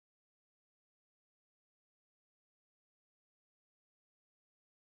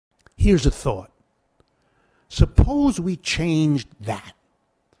Here's a thought. Suppose we changed that.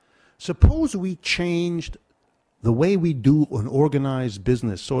 Suppose we changed the way we do an organized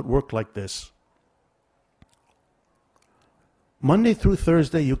business so it worked like this. Monday through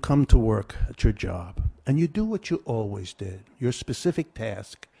Thursday, you come to work at your job, and you do what you always did, your specific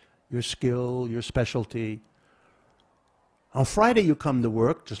task, your skill, your specialty. On Friday, you come to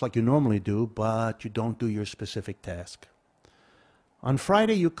work, just like you normally do, but you don't do your specific task. On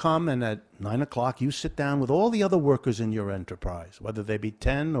Friday, you come, and at 9 o'clock, you sit down with all the other workers in your enterprise, whether they be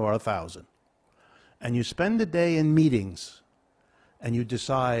 10 or 1,000. And you spend the day in meetings, and you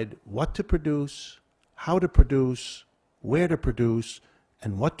decide what to produce, how to produce, where to produce,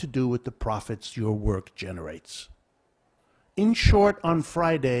 and what to do with the profits your work generates. In short, on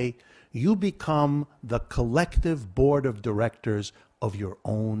Friday, you become the collective board of directors of your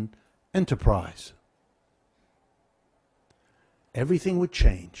own enterprise. Everything would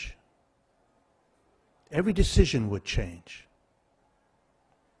change. Every decision would change.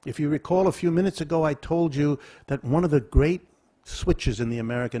 If you recall, a few minutes ago, I told you that one of the great switches in the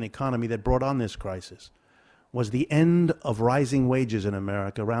American economy that brought on this crisis was the end of rising wages in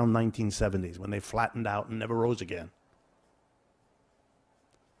America around 1970s, when they flattened out and never rose again.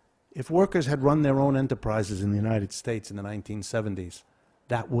 If workers had run their own enterprises in the United States in the 1970s,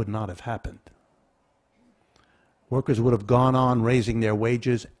 that would not have happened. Workers would have gone on raising their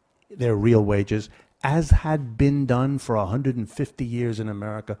wages, their real wages, as had been done for 150 years in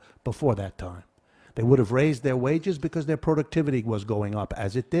America before that time. They would have raised their wages because their productivity was going up,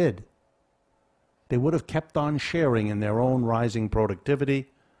 as it did. They would have kept on sharing in their own rising productivity,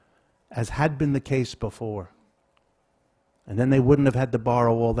 as had been the case before. And then they wouldn't have had to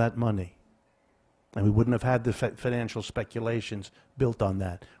borrow all that money. And we wouldn't have had the financial speculations built on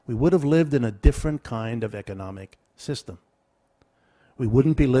that. We would have lived in a different kind of economic system. We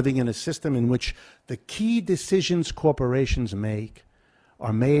wouldn't be living in a system in which the key decisions corporations make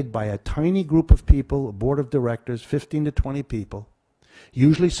are made by a tiny group of people, a board of directors, 15 to 20 people,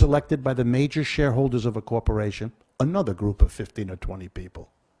 usually selected by the major shareholders of a corporation, another group of 15 or 20 people.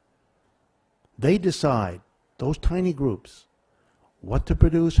 They decide, those tiny groups, what to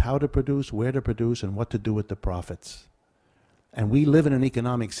produce, how to produce, where to produce, and what to do with the profits. And we live in an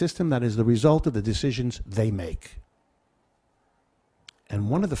economic system that is the result of the decisions they make. And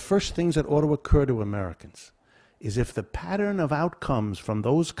one of the first things that ought to occur to Americans is, if the pattern of outcomes from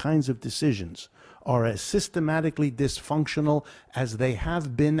those kinds of decisions are as systematically dysfunctional as they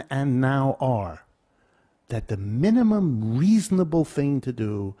have been and now are, that the minimum reasonable thing to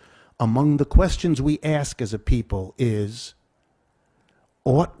do among the questions we ask as a people is,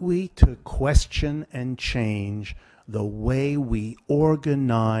 ought we to question and change the way we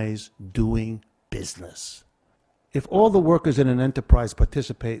organize doing business? If all the workers in an enterprise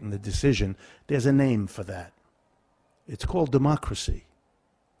participate in the decision, there's a name for that. It's called democracy.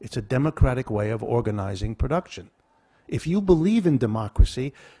 It's a democratic way of organizing production. If you believe in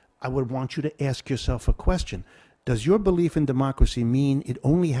democracy, I would want you to ask yourself a question. Does your belief in democracy mean it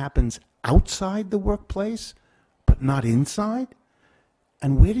only happens outside the workplace, but not inside?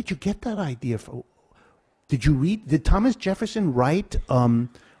 And where did you get that idea from? Did Thomas Jefferson write,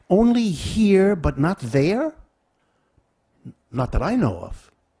 only here, but not there? Not that I know of.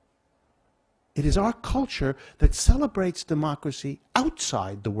 It is our culture that celebrates democracy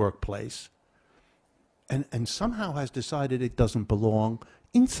outside the workplace and somehow has decided it doesn't belong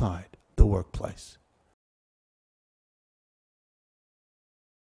inside the workplace.